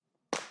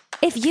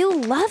If you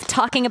love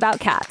talking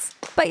about cats,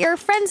 but your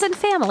friends and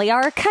family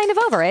are kind of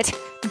over it,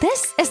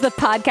 this is the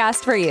podcast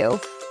for you.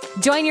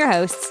 Join your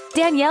hosts,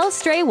 Danielle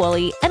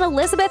Stray-Woolley and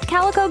Elizabeth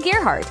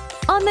Calico-Gearhart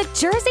on the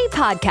Jersey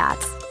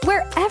Podcats,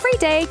 where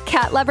everyday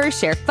cat lovers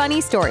share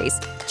funny stories,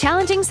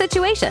 challenging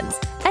situations,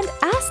 and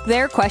ask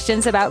their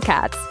questions about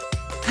cats.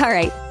 All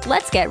right,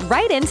 let's get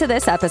right into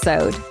this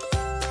episode.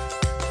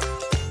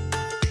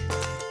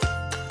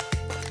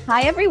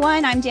 Hi,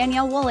 everyone. I'm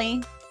Danielle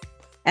Woolley.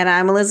 And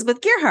I'm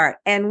Elizabeth Gearhart.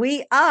 And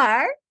we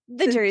are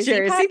The Jersey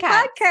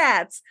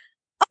Podcats.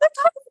 Oh my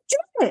God, we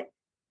did it.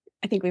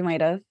 I think we might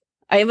have.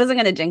 I wasn't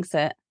going to jinx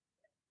it.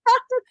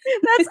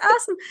 That's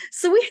awesome.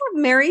 So we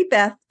have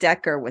Maribeth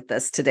Decker with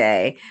us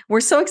today.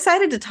 We're so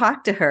excited to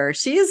talk to her.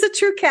 She is a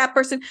true cat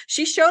person.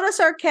 She showed us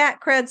our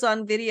cat creds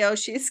on video.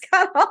 She's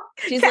got all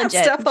She's cat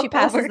legit. stuff She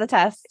passes the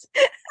test.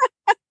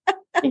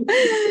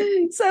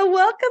 So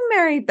welcome,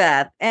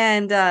 Maribeth.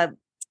 And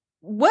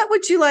what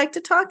would you like to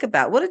talk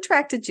about? What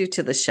attracted you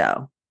to the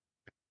show?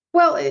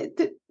 Well, I love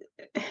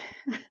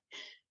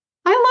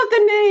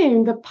the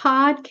name, the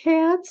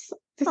Podcats.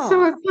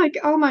 So it's like,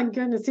 oh my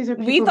goodness, these are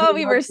people We thought who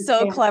we love were the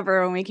so cats.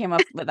 clever when we came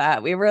up with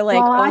that. We were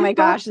like, Well, oh I my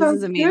gosh, thought this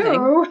is so amazing.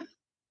 too.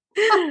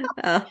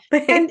 Oh,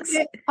 And thanks.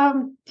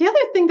 the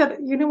other thing that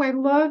I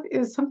love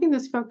is something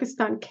that's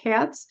focused on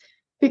cats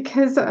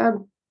because I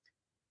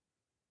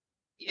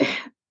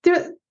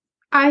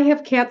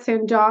have cats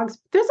and dogs.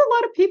 There's a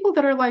lot of people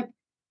that are like,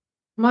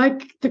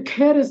 the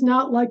cat is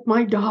not like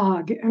my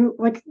dog, and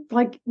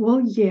like,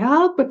 well,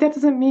 yeah, but that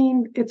doesn't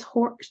mean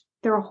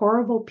they're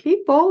horrible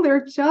people.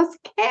 They're just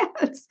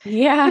cats.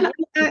 Yeah.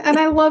 And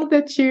I love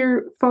that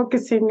you're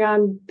focusing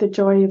on the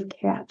joy of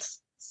cats.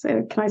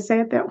 So can I say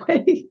it that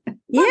way?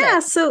 Yeah.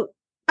 So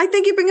I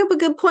think you bring up a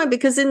good point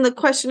because in the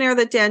questionnaire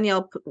that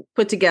Danielle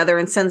put together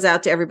and sends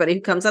out to everybody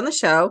who comes on the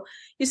show,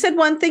 you said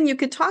one thing you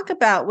could talk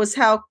about was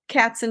how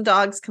cats and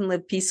dogs can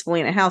live peacefully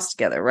in a house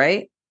together,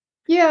 right?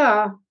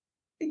 Yeah.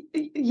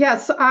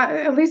 Yes.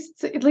 At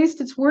least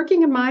it's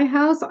working in my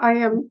house.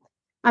 I'm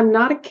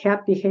not a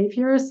cat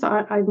behaviorist.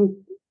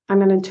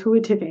 I'm an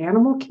intuitive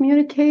animal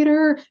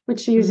communicator,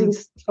 which using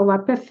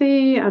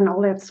telepathy and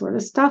all that sort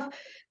of stuff.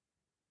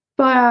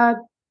 But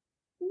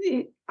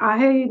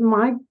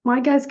my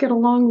guys get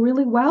along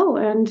really well,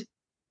 and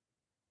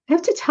I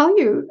have to tell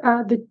you,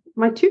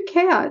 my two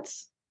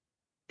cats,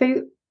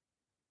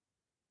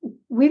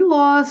 we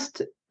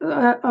lost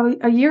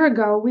a year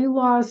ago. We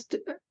lost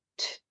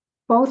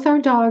both our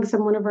dogs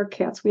and one of our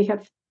cats. We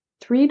had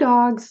 3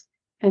 dogs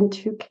and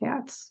 2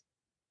 cats.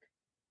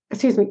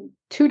 Excuse me,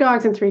 2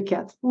 dogs and 3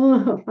 cats.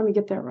 Let me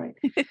get that right.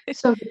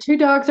 So the 2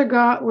 dogs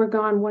were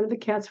gone. One of the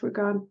cats were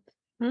gone.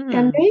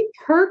 And they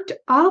perked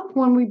up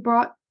when we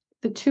brought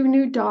the 2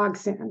 new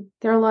dogs in.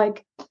 They're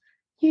like,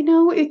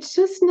 it's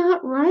just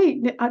not right.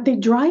 They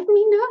drive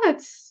me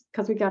nuts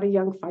because we got a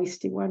young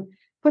feisty one.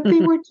 But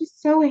they were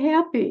just so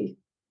happy.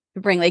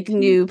 Bring like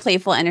new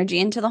playful energy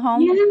into the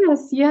home.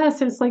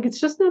 Yes. It's like, it's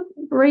just not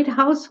a great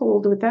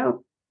household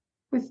without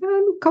a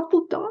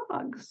couple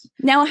dogs.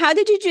 Now, how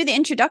did you do the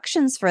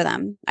introductions for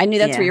them? I knew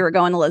that's where you were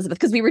going, Elizabeth,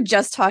 because we were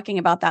just talking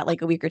about that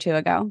like a week or 2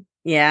 ago.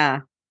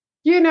 Yeah.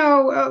 We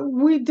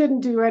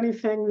didn't do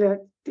anything that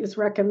is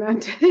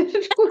recommended.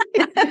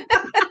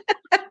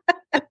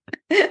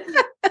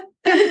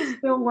 It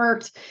still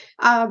worked.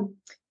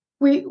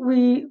 We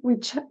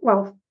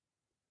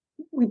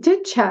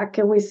did check,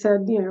 and we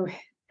said,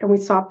 and we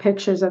saw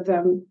pictures of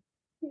them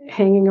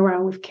hanging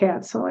around with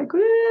cats. So like,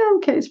 well,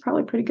 okay, it's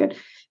probably pretty good.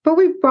 But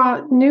we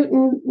brought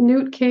Newton.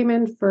 Newt came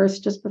in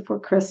first just before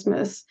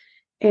Christmas,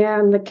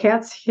 and the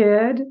cats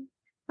hid.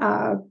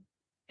 And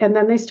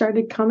then they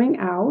started coming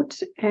out,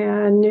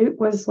 and Newt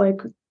was like,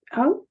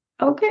 oh,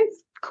 okay,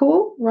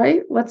 cool,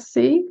 right? Let's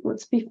see.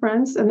 Let's be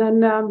friends. And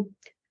then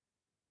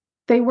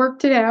they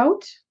worked it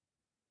out.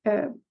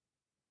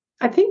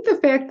 I think the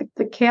fact that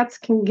the cats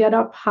can get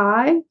up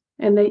high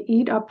and they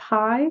eat up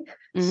high.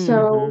 Mm-hmm.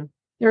 So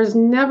there's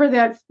never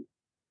the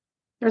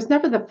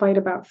fight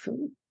about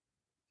food.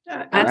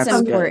 That's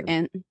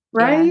important.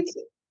 Right?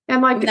 Yeah.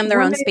 And like giving them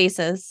their own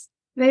spaces.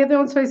 They have their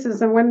own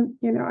spaces. And when,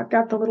 I've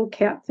got the little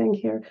cat thing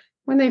here.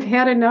 When they've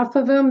had enough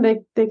of them, they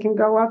can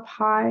go up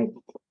high.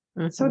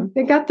 Mm-hmm. So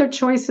they got their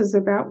choices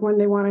about when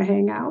they want to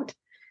hang out.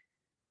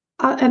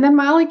 And then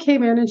Molly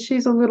came in, and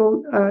she's a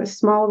little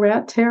small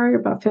rat terrier,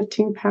 about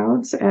 15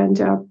 pounds, and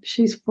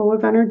she's full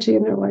of energy.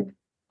 And they're like,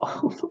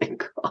 oh my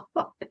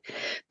God.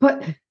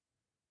 But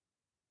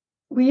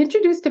we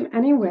introduced him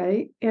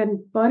anyway. And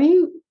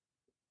Bunny,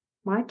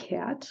 my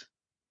cat,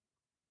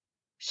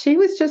 she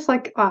was just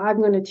like, I'm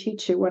going to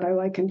teach you what I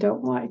like and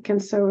don't like.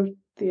 And so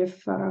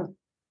if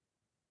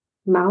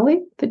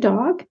Molly, the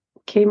dog,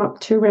 came up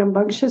too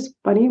rambunctious,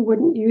 Bunny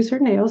wouldn't use her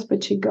nails,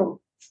 but she'd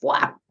go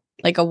flap.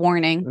 Like a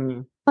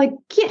warning. Like,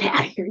 get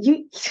out of here.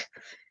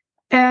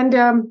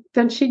 And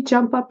then she'd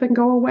jump up and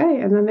go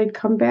away. And then they'd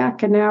come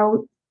back. And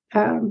now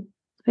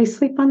they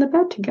sleep on the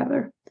bed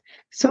together.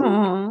 So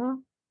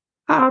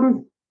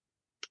I'm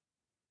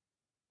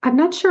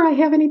not sure I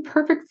have any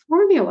perfect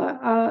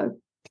formula.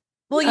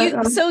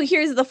 Well, so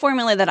here's the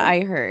formula that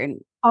I heard.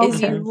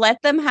 is you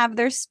let them have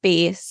their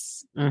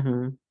space.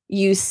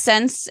 You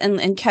sensed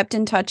and kept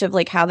in touch of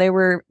like how they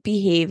were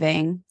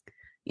behaving.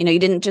 You know, you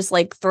didn't just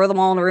like throw them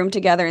all in a room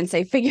together and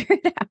say, figure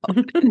it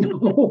out.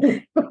 No.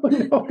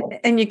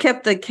 And you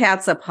kept the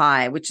cats up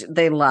high, which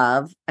they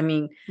love. I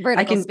mean,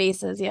 vertical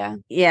spaces. Yeah.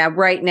 Yeah.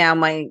 Right now,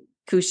 my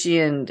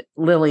Kushi and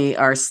Lily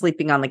are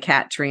sleeping on the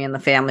cat tree in the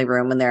family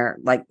room, and they're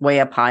like way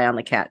up high on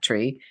the cat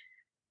tree.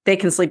 They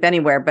can sleep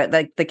anywhere, but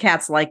like the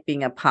cats like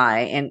being up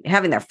high, and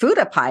having their food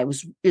up high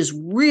is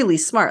really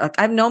smart. Like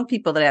I've known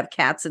people that have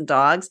cats and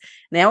dogs,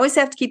 and they always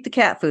have to keep the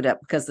cat food up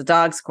because the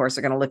dogs, of course,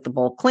 are going to lick the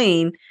bowl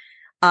clean.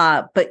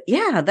 But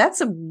yeah,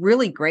 that's a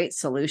really great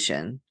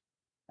solution.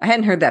 I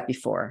hadn't heard that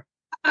before.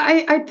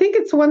 I think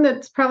it's one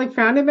that's probably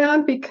frowned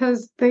upon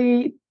because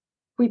we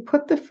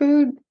put the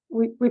food,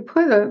 we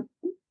put a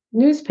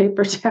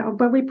newspaper down,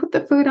 but we put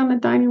the food on the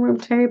dining room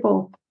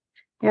table.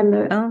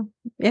 And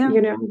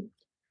you know.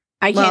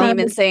 I can't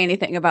even say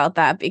anything about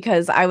that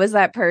because I was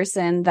that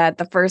person that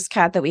the first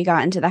cat that we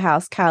got into the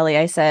house, Callie,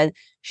 I said,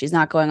 she's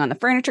not going on the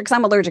furniture because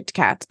I'm allergic to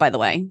cats, by the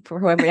way, for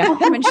whoever I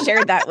haven't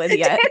shared that with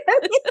yet.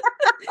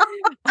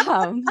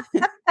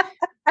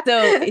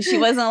 So she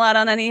wasn't allowed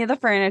on any of the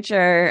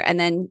furniture. And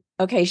then,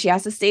 she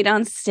has to stay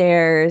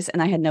downstairs.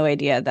 And I had no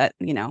idea that,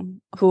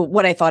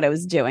 what I thought I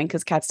was doing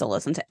because cats don't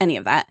listen to any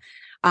of that.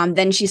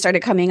 Then she started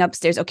coming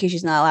upstairs. Okay,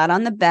 she's not allowed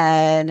on the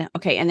bed.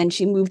 Okay. And then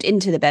she moved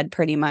into the bed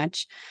pretty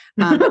much.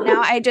 But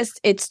now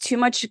it's too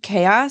much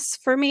chaos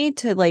for me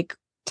to like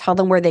tell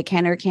them where they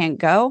can or can't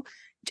go.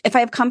 If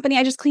I have company,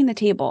 I just clean the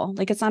table.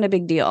 Like it's not a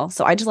big deal.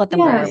 So I just let them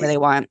go wherever they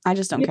want. I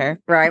just don't care.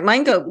 Right.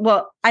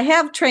 I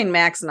have trained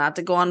Max not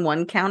to go on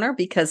one counter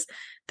because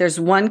there's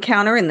one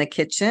counter in the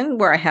kitchen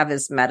where I have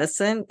his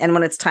medicine. And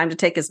when it's time to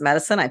take his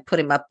medicine, I put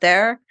him up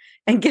there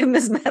and give him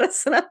his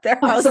medicine up there.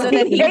 So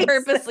that he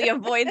purposely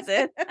avoids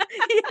it.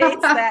 He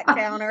hates that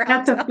counter.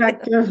 That's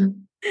effective.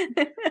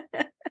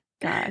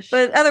 Gosh.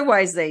 But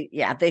otherwise they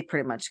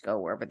pretty much go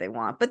wherever they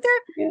want. But they're,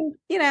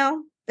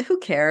 who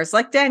cares?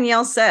 Like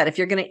Danielle said, if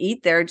you're going to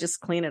eat there,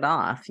 just clean it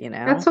off,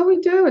 That's what we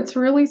do. It's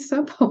really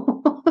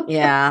simple.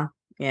 Yeah.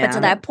 But to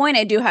that point,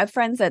 I do have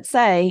friends that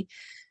say,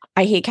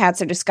 I hate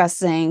cats, are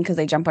disgusting because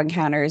they jump on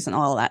counters and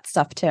all of that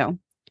stuff too.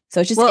 So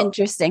it's just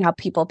interesting how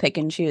people pick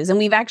and choose. And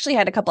we've actually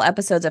had a couple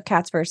episodes of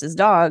cats versus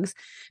dogs.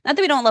 Not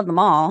that we don't love them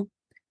all,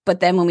 but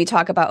then when we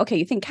talk about, okay,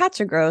 you think cats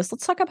are gross,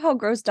 let's talk about how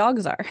gross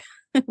dogs are.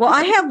 Well,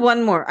 I have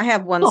one more. I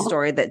have one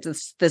story that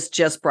this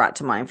just brought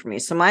to mind for me.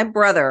 So my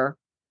brother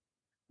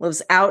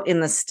lives out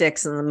in the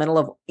sticks in the middle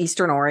of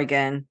Eastern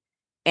Oregon,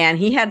 and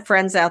he had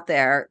friends out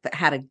there that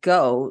had a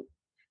goat,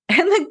 and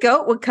the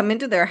goat would come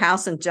into their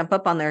house and jump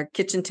up on their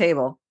kitchen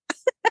table.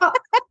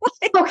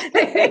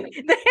 Okay.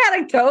 They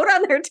had a goat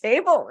on their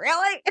table.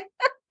 Really?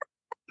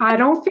 I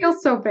don't feel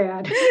so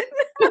bad.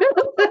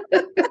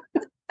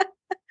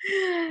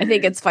 I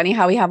think it's funny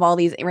how we have all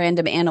these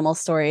random animal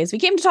stories. We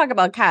came to talk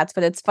about cats,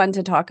 but it's fun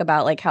to talk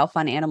about like how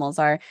fun animals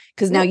are.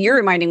 Because now you're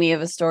reminding me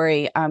of a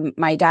story.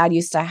 My dad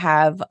used to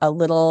have a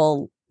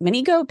little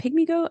mini goat,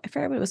 pygmy goat. I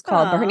forget what it was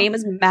called, but her name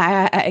is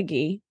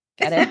Maggie.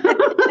 Get it?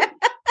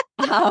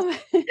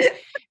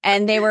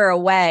 And they were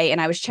away,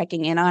 and I was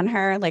checking in on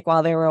her like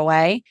while they were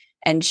away,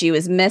 and she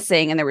was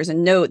missing. And there was a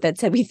note that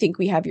said, "We think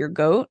we have your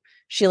goat."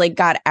 She like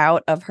got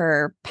out of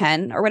her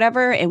pen or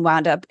whatever and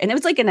wound up, and it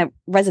was like in a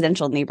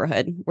residential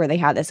neighborhood where they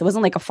had this. It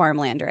wasn't like a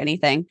farmland or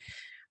anything.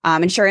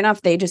 And sure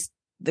enough,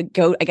 the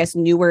goat, I guess,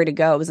 knew where to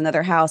go. It was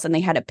another house, and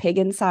they had a pig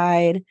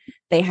inside.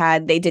 They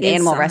did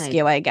animal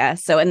rescue, I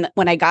guess. So, and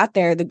when I got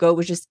there, the goat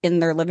was just in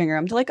their living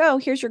room. They're like, "Oh,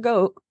 here's your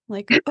goat." I'm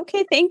like,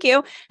 okay, thank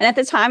you. And at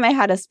the time I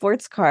had a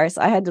sports car,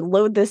 so I had to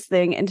load this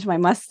thing into my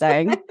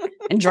Mustang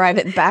and drive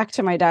it back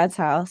to my dad's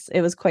house.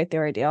 It was quite the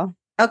ordeal.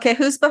 Okay,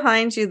 who's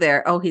behind you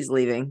there? Oh, he's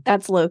leaving.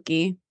 That's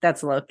Loki.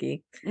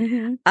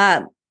 Mm-hmm.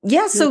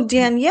 So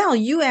Danielle,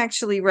 you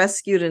actually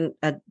rescued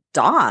a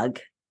dog.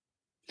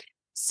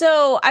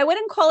 So I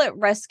wouldn't call it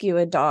rescue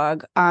a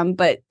dog,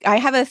 but I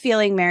have a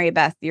feeling,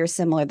 Maribeth, you're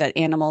similar, that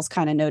animals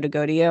kind of know to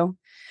go to you.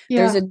 Yeah.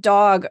 There's a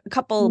dog a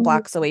couple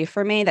blocks away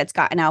from me that's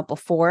gotten out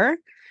before.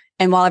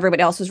 And while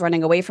everybody else was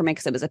running away from it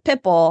because it was a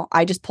pit bull,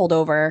 I just pulled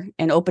over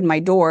and opened my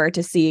door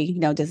to see,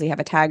 does he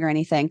have a tag or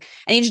anything?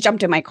 And he just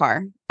jumped in my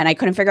car, and I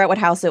couldn't figure out what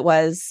house it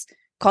was.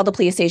 Called the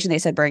police station. They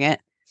said, bring it.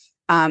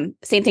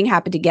 Same thing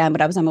happened again,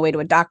 but I was on my way to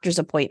a doctor's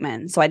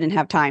appointment, so I didn't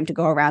have time to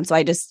go around. So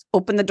I just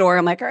opened the door.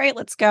 I'm like, all right,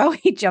 let's go.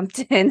 He jumped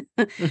in,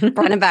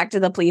 brought him back to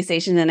the police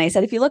station. And I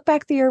said, if you look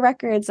back through your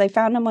records, I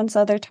found him one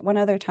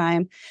other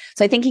time.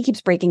 So I think he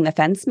keeps breaking the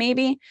fence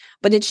maybe,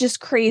 but it's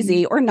just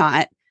crazy or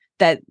not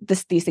that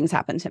these things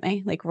happen to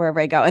me, like wherever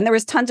I go. And there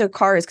was tons of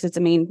cars because it's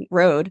a main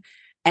road.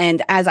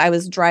 And as I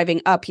was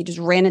driving up, he just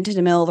ran into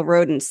the middle of the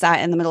road and sat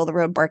in the middle of the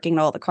road barking at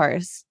all the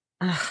cars.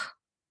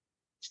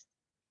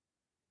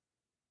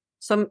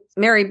 So,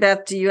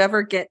 Maribeth, do you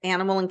ever get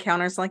animal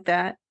encounters like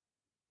that?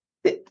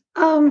 Let's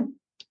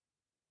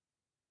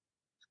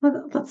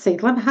see.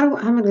 How am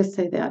I going to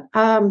say that?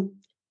 I've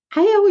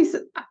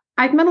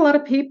met a lot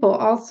of people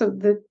also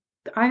that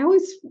I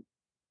always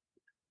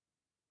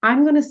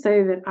I'm going to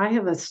say that I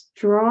have a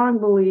strong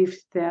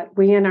belief that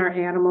we and our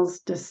animals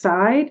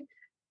decide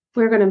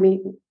we're going to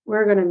meet,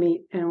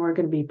 and we're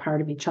going to be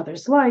part of each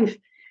other's life.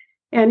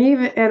 And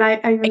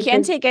I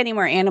can't take any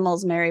more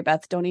animals,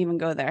 Maribeth. Don't even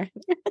go there.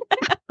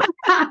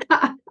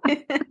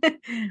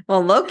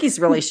 Well, Loki's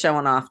really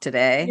showing off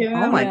today.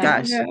 Yeah, oh my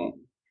gosh. Yeah.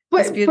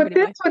 But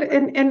that's what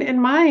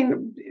in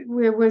mine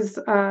it was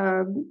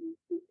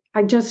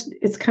I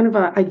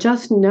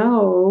just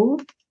know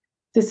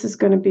this is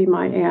going to be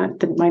my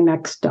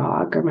next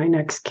dog or my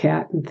next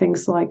cat and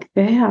things like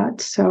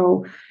that.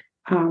 So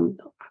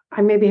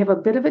I maybe have a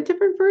bit of a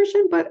different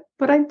version, but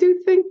I do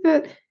think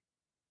that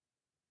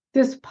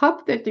this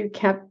pup that you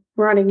kept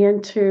running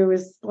into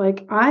is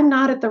like, I'm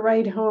not at the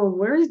right home.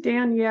 Where's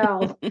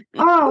Danielle?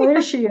 Oh,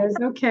 there she is.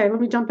 Okay, let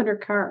me jump in her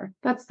car.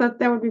 That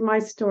would be my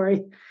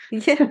story.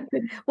 Yeah.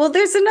 Well,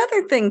 there's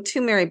another thing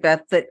too,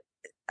 Maribeth, that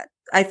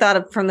I thought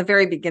of from the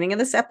very beginning of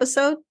this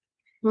episode.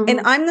 Mm-hmm.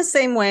 And I'm the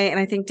same way. And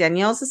I think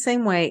Danielle's the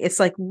same way. It's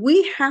like,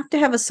 we have to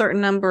have a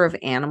certain number of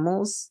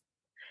animals.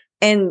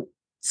 And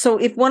so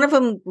if one of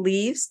them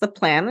leaves the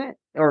planet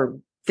or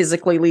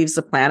physically leaves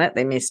the planet,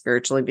 they may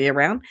spiritually be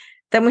around,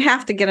 then we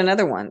have to get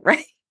another one,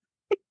 right?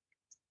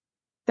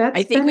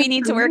 I think we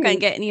need to work on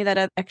getting you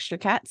that extra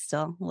cat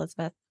still,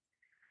 Elizabeth.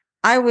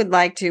 I would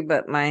like to,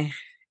 but my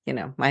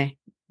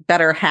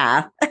better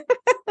half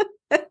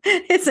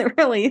isn't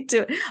really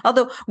into it.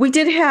 Although we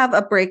did have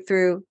a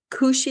breakthrough.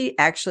 Kushi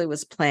actually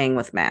was playing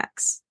with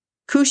Max.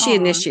 Kushi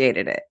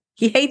initiated it.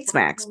 He hates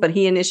Max, but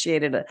he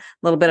initiated a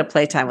little bit of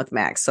playtime with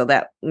Max. So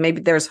that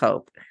maybe there's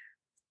hope.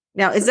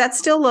 Now, is that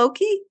still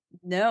Loki?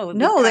 No,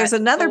 there's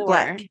another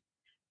black.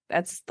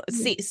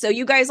 So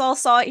you guys all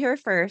saw it here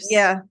first.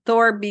 Yeah,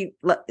 Thor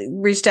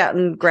reached out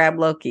and grabbed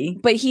Loki,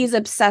 but he's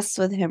obsessed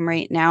with him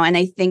right now, and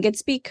I think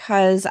it's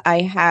because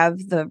I have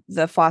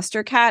the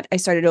foster cat. I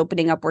started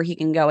opening up where he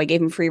can go. I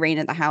gave him free reign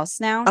in the house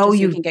now. Oh, so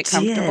he can get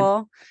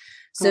comfortable.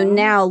 So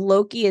now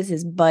Loki is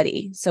his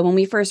buddy. So when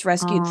we first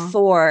rescued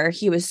Thor,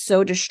 he was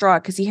so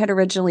distraught because he had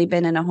originally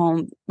been in a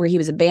home where he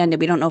was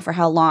abandoned. We don't know for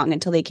how long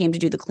until they came to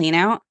do the clean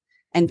out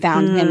and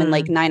found him and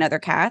like 9 other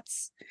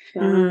cats.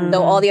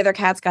 So all the other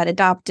cats got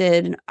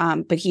adopted,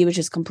 but he was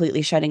just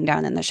completely shutting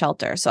down in the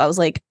shelter. So I was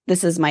like,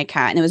 this is my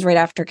cat. And it was right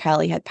after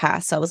Callie had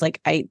passed. So I was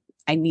like, I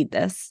need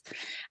this.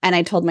 And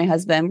I told my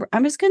husband,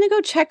 I'm just going to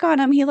go check on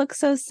him. He looks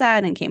so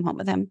sad, and came home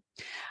with him.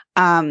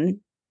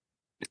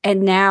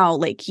 And now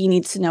like he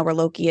needs to know where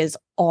Loki is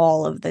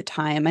all of the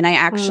time. And I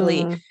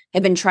actually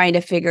have been trying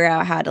to figure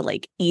out how to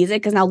like ease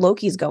it, because now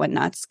Loki's going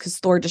nuts because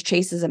Thor just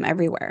chases him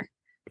everywhere.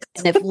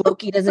 And if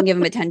Loki doesn't give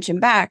him attention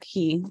back,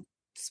 he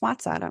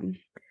swats at him.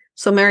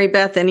 So,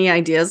 Maribeth, any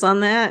ideas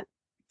on that?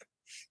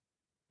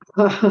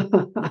 All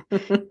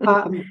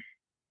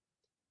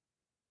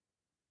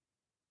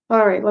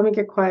right, let me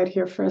get quiet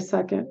here for a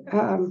second.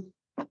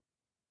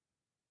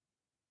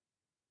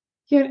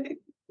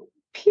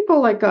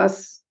 People like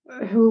us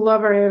who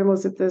love our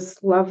animals at this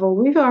level,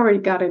 we've already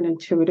got an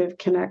intuitive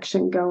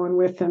connection going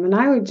with them. And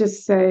I would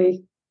just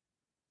say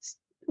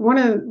one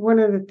of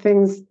the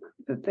things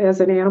that, as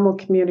an animal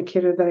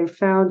communicator, that I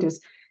found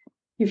is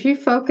if you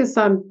focus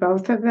on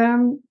both of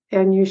them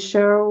and you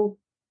show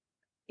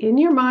in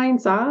your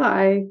mind's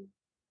eye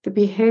the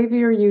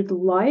behavior you'd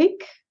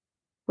like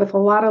with a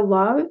lot of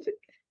love,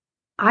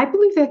 I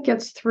believe that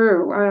gets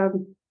through.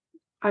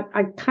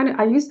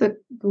 I use the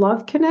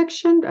love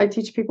connection. I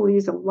teach people to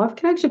use a love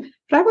connection,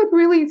 but I would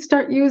really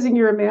start using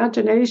your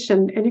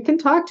imagination, and you can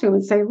talk to them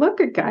and say,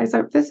 look at guys,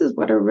 this is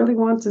what I really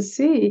want to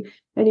see.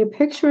 And you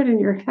picture it in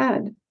your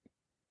head.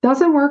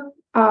 Doesn't work.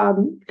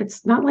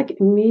 It's not like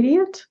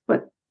immediate,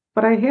 but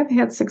I have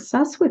had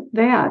success with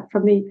that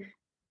from the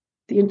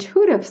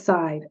intuitive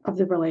side of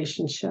the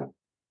relationship.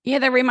 Yeah,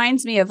 that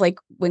reminds me of like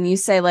when you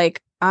say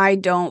like, I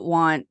don't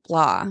want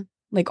blah.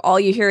 Like all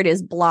you hear it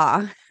is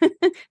blah,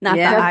 not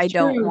that I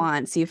don't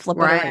want. So you flip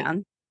it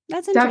around.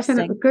 That's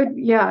interesting.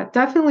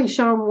 Definitely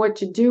show them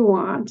what you do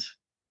want,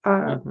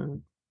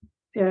 and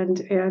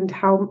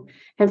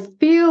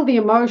feel the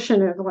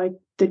emotion of like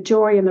the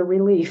joy and the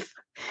relief,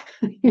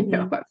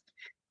 of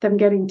them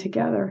getting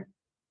together.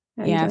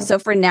 And, so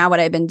for now, what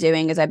I've been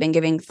doing is I've been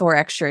giving Thor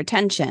extra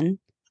attention.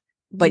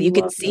 But you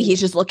can see he's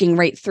just looking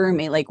right through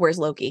me. Like, where's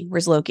Loki?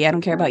 Where's Loki? I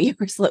don't care about you.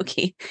 Where's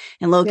Loki?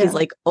 And Loki's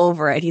like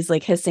over it. He's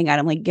like hissing at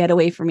him, like, get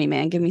away from me,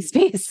 man. Give me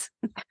space.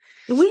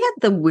 We had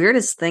the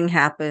weirdest thing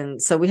happen.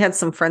 So we had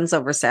some friends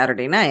over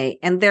Saturday night,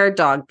 and they're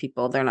dog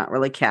people. They're not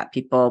really cat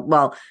people.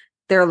 Well,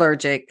 they're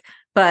allergic.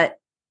 But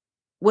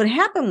what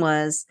happened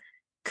was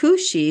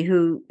Kushi,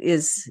 who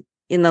is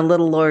in the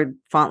Little Lord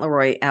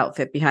Fauntleroy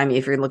outfit behind me,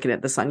 if you're looking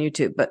at this on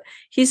YouTube, but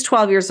he's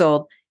 12 years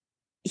old.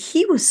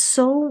 He was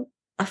so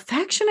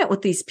affectionate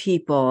with these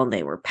people, and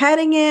they were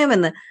petting him,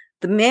 and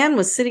the man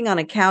was sitting on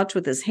a couch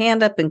with his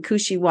hand up, and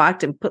Kushi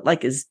walked and put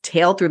like his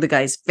tail through the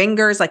guy's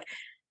fingers,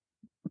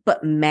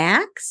 but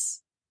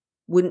Max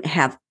wouldn't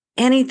have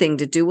anything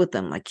to do with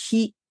them. Like,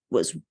 he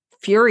was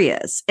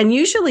furious. And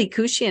usually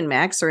Kushi and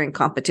Max are in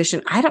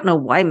competition. I don't know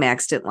why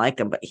Max didn't like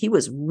him, but he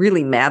was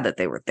really mad that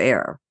they were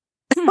there.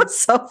 It was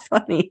so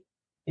funny.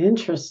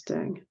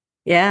 Interesting.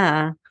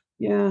 Yeah.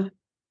 Yeah.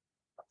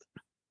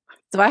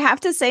 So I have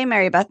to say,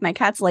 Maribeth, my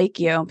cats like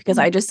you because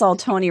I just saw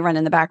Tony run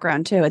in the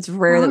background too. It's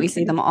rare that we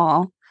see them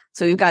all.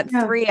 So we've got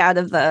 3 out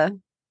of the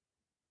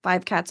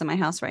 5 cats in my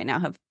house right now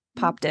have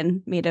popped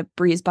in, made a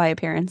breeze by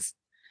appearance.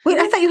 Wait,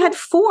 I thought you had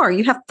 4.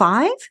 You have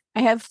 5?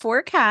 I have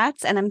 4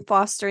 cats and I'm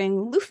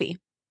fostering Luffy.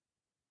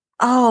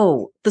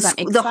 Oh,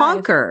 the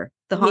honker.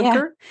 The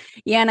honker?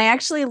 Yeah, and I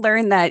actually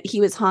learned that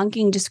he was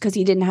honking just because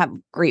he didn't have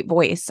great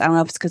voice. I don't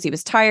know if it's because he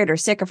was tired or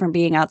sick or from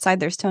being outside.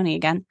 There's Tony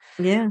again.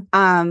 Yeah.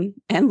 And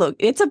look,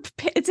 it's a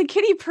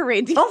kitty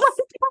parade. Oh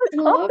my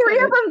God. All 3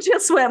 of them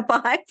just went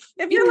by.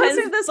 If you're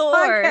listening to this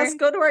podcast,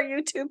 go to our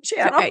YouTube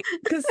channel.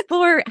 Because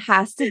Thor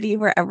has to be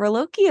wherever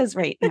Loki is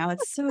right now.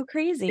 It's so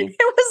crazy. It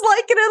was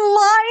like it in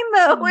line,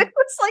 though. It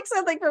was like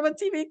something from a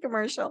TV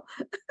commercial.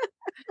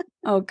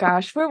 Oh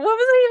gosh, what was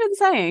I even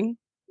saying?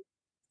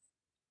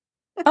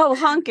 Oh,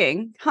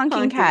 honking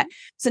cat.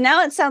 So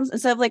now it sounds,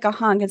 instead of like a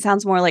honk, it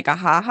sounds more like a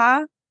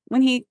ha-ha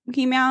when he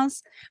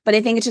meows. But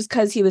I think it's just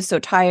because he was so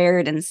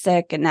tired and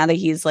sick, and now that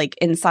he's like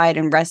inside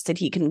and rested,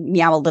 he can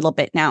meow a little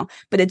bit now.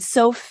 But it's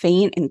so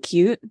faint and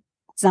cute.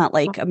 It's not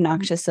like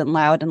obnoxious and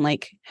loud and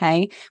like,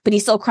 hey, but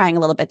he's still crying a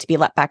little bit to be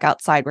let back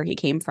outside where he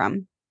came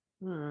from.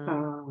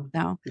 Oh.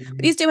 No,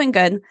 but he's doing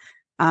good.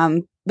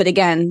 But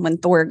again, when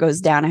Thor goes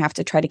down, I have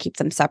to try to keep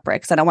them separate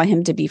because I don't want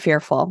him to be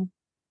fearful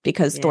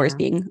because Thor's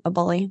being a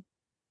bully.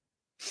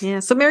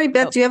 Yeah. So,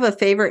 Maribeth, do you have a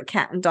favorite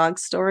cat and dog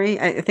story?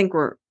 I think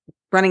we're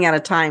running out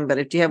of time, but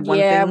if you have one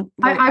thing.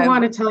 I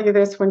want to tell you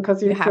this one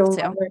because you have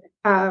feel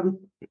to.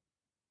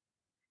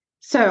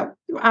 So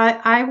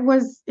I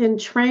was in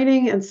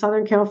training in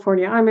Southern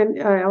California. I'm in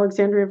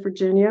Alexandria,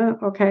 Virginia.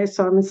 Okay.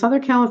 So I'm in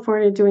Southern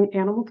California doing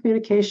animal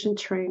communication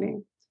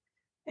training.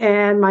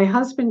 And my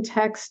husband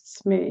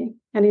texts me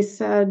and he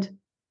said,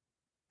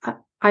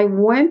 I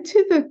went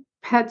to the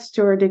pet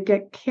store to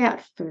get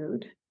cat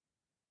food.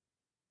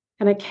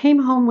 And I came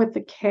home with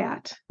the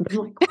cat. I'm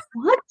like,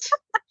 what?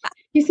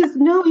 He says,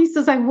 no. He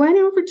says, I went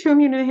over to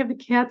him, they have the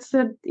cats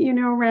that,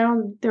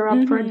 around, they're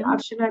up for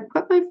adoption. I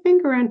put my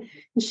finger in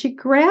and she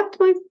grabbed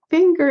my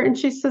finger and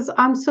she says,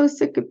 I'm so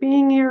sick of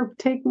being here.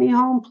 Take me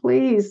home,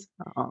 please.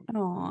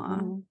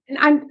 Aww.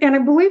 And I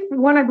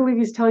believe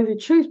he's telling the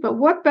truth, but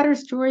what better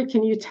story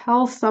can you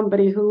tell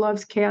somebody who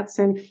loves cats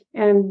and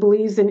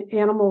believes in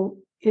animal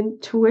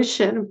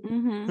intuition?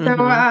 So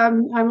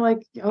I'm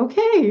like,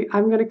 okay,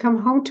 I'm going to come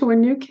home to a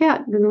new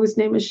cat whose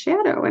name is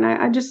Shadow. And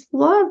I just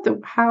loved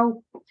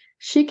how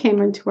she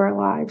came into our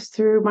lives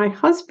through my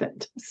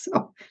husband.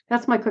 So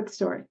that's my quick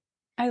story.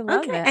 I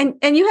love it.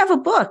 And you have a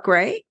book,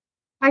 right?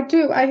 I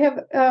do. I have,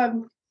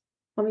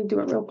 let me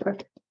do it real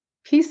quick.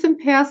 Peace and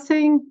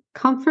Passing,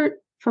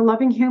 Comfort for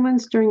Loving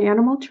Humans During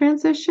Animal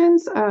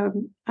Transitions.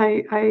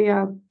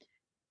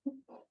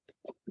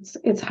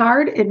 It's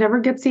hard. It never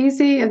gets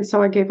easy. And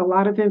so I gave a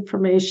lot of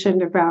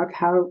information about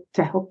how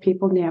to help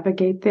people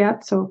navigate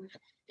that so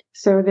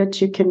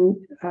that you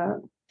can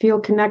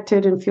feel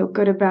connected and feel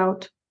good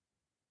about,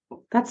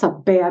 that's a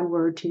bad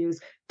word to use,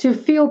 to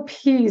feel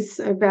peace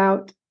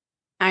about.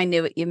 I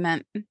knew what you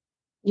meant.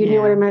 You knew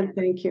what I meant.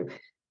 Thank you.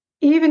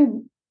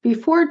 Even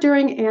before,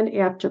 during, and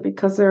after,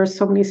 because there are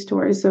so many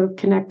stories of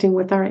connecting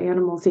with our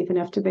animals, even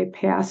after they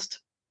passed,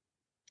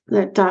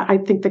 that I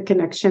think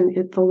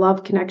the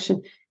love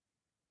connection,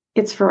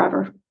 it's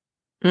forever.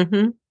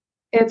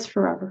 It's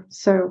forever.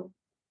 So.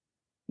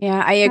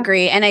 Yeah, I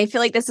agree. And I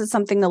feel like this is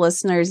something the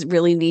listeners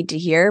really need to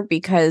hear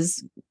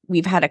because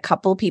we've had a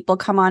couple people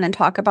come on and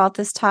talk about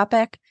this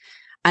topic.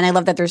 And I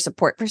love that there's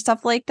support for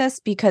stuff like this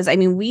because,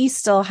 we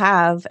still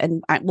have,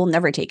 and we'll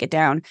never take it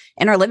down,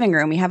 in our living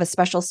room, we have a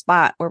special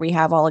spot where we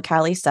have all of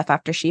Callie's stuff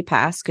after she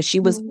passed because she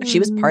was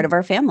part of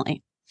our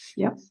family.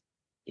 Yep.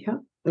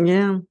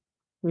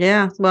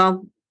 Yeah.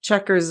 Well,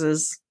 Checkers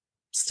is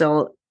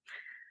still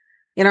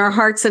in our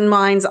hearts and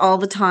minds all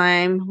the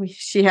time.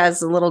 She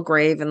has a little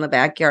grave in the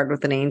backyard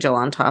with an angel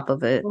on top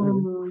of it.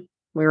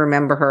 We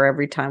remember her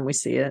every time we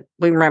see it.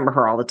 We remember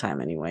her all the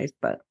time anyways,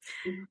 but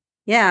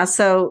yeah.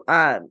 So,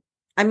 I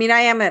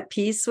am at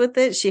peace with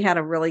it. She had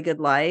a really good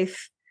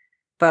life,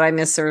 but I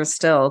miss her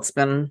still. It's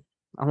been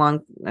a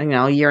long,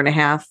 year and a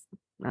half,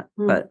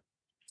 but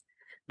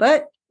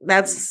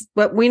that's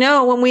what we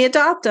know when we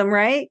adopt them,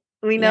 right?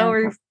 We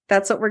know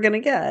that's what we're going to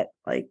get.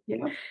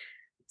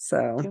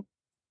 So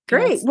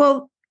great. Yes.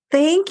 Well,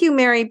 thank you,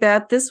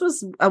 Maribeth. This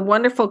was a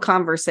wonderful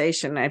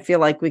conversation. I feel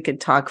like we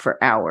could talk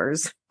for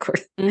hours.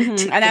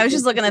 And I was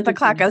just looking at the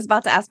clock. I was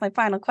about to ask my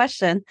final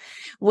question.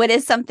 What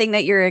is something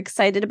that you're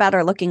excited about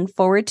or looking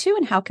forward to,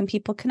 and how can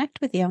people connect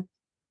with you?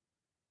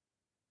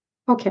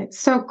 Okay,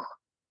 so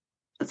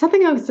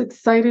something I was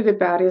excited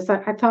about is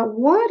I thought,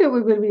 what it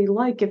would be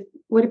like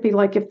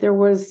if there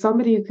was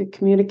somebody who could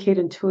communicate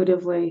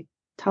intuitively,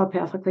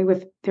 telepathically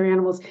with their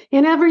animals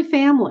in every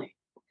family.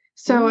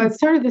 So I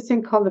started this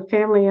thing called the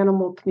Family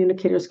Animal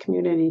Communicators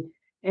Community,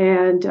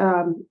 and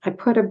I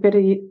put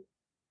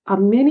a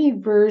mini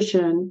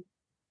version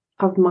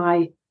of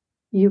my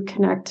You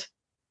Connect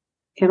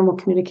animal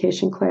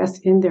communication class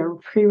in there,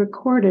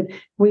 pre-recorded.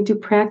 We do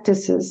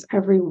practices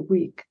every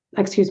week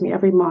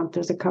every month.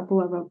 There's a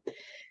couple of them.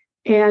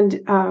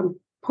 And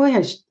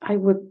boy, I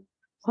would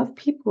love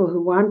people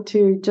who want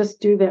to just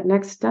do that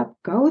next step,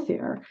 go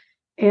there.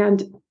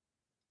 And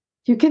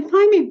you can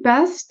find me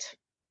best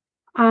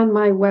on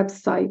my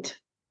website,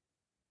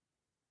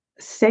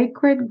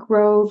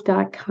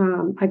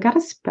 sacredgrove.com. I got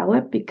to spell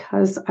it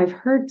because I've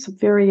heard some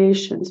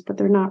variations, but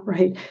they're not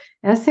right.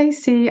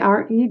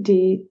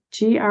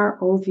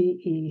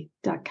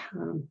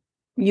 SACREDGROVE.com.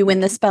 You win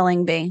the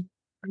spelling bee.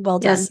 Well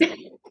done. Yes.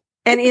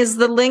 And is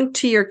the link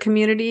to your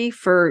community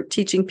for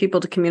teaching people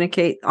to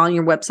communicate on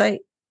your website?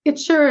 It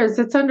sure is.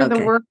 It's under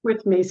the Work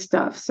With Me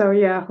stuff. So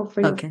yeah,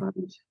 hopefully you'll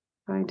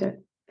find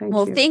it.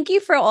 Thank you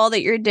for all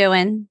that you're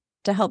doing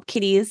to help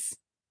kitties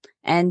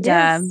and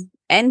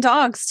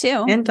dogs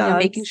too. And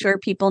dogs. Making sure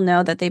people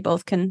know that they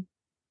both can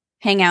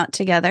hang out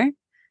together.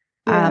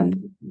 Yeah.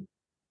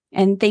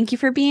 And thank you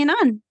for being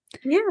on.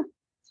 Yeah.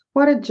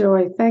 What a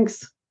joy.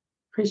 Thanks.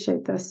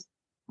 Appreciate this.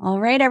 All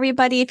right,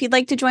 everybody. If you'd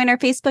like to join our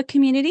Facebook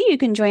community, you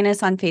can join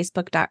us on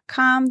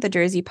facebook.com, the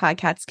Jersey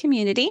Podcasts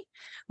community.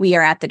 We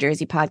are at the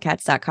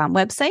jerseypodcats.com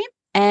website.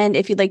 And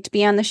if you'd like to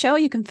be on the show,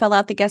 you can fill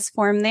out the guest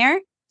form there.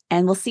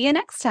 And we'll see you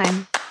next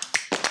time.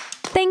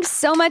 Thanks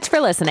so much for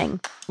listening.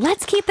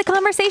 Let's keep the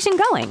conversation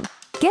going.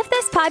 Give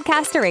this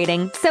podcast a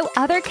rating so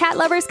other cat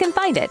lovers can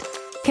find it.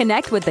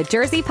 Connect with the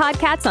Jersey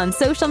Podcasts on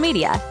social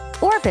media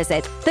or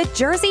visit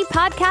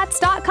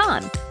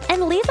thejerseypodcats.com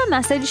and leave a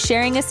message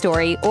sharing a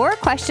story or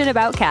question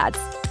about cats.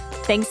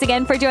 Thanks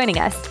again for joining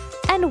us,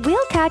 and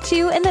we'll catch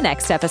you in the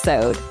next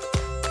episode.